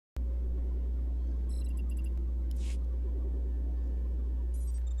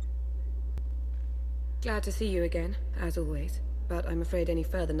Glad to see you again, as always. But I'm afraid any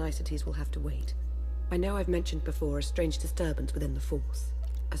further niceties will have to wait. I know I've mentioned before a strange disturbance within the Force.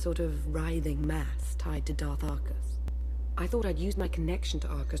 A sort of writhing mass tied to Darth Arcus. I thought I'd use my connection to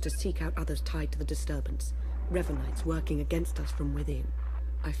Arcus to seek out others tied to the disturbance. Revenites working against us from within.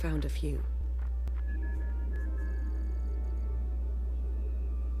 I found a few.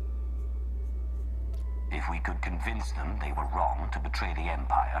 If we could convince them they were wrong to betray the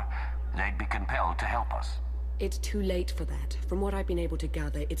Empire, they'd be compelled to help us. It's too late for that. From what I've been able to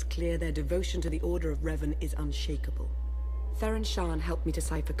gather, it's clear their devotion to the Order of Revan is unshakable. Theron Shan helped me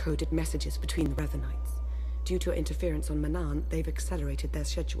decipher coded messages between the Revenites. Due to interference on Manan, they've accelerated their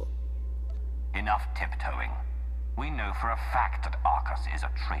schedule. Enough tiptoeing. We know for a fact that Arcus is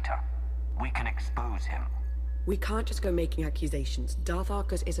a traitor. We can expose him. We can't just go making accusations. Darth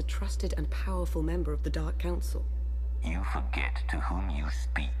Arcus is a trusted and powerful member of the Dark Council. You forget to whom you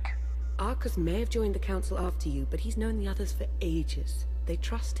speak. Arcus may have joined the Council after you, but he's known the others for ages. They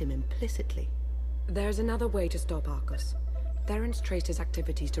trust him implicitly. There's another way to stop Arcus. Theron's traced his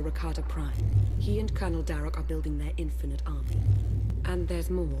activities to Rakata Prime. He and Colonel Darroch are building their infinite army. And there's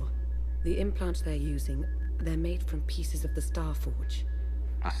more. The implants they're using, they're made from pieces of the Star Forge.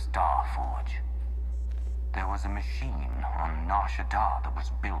 The Star Forge. There was a machine on Nar Shaddaa that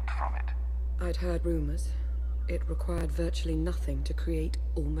was built from it. I'd heard rumors. It required virtually nothing to create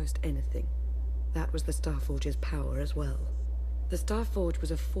almost anything. That was the Star Forge's power as well. The Star Forge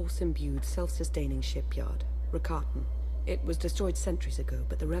was a Force-imbued, self-sustaining shipyard, Rakatan. It was destroyed centuries ago,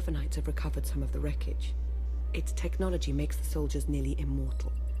 but the Revenites have recovered some of the wreckage. Its technology makes the soldiers nearly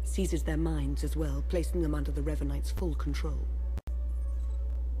immortal, seizes their minds as well, placing them under the Revenites' full control.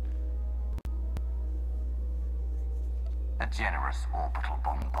 A generous orbital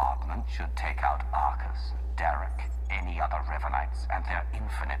bombardment should take out Arcus, Darroch, any other Revenites, and their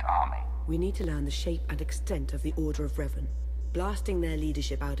infinite army. We need to learn the shape and extent of the Order of Revan. Blasting their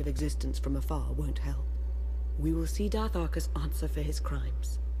leadership out of existence from afar won't help. We will see Darth Arcus answer for his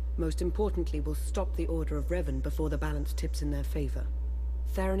crimes. Most importantly, we'll stop the Order of Revan before the balance tips in their favor.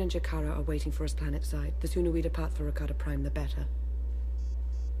 Theron and Jakara are waiting for us planetside. The sooner we depart for Rakata Prime, the better.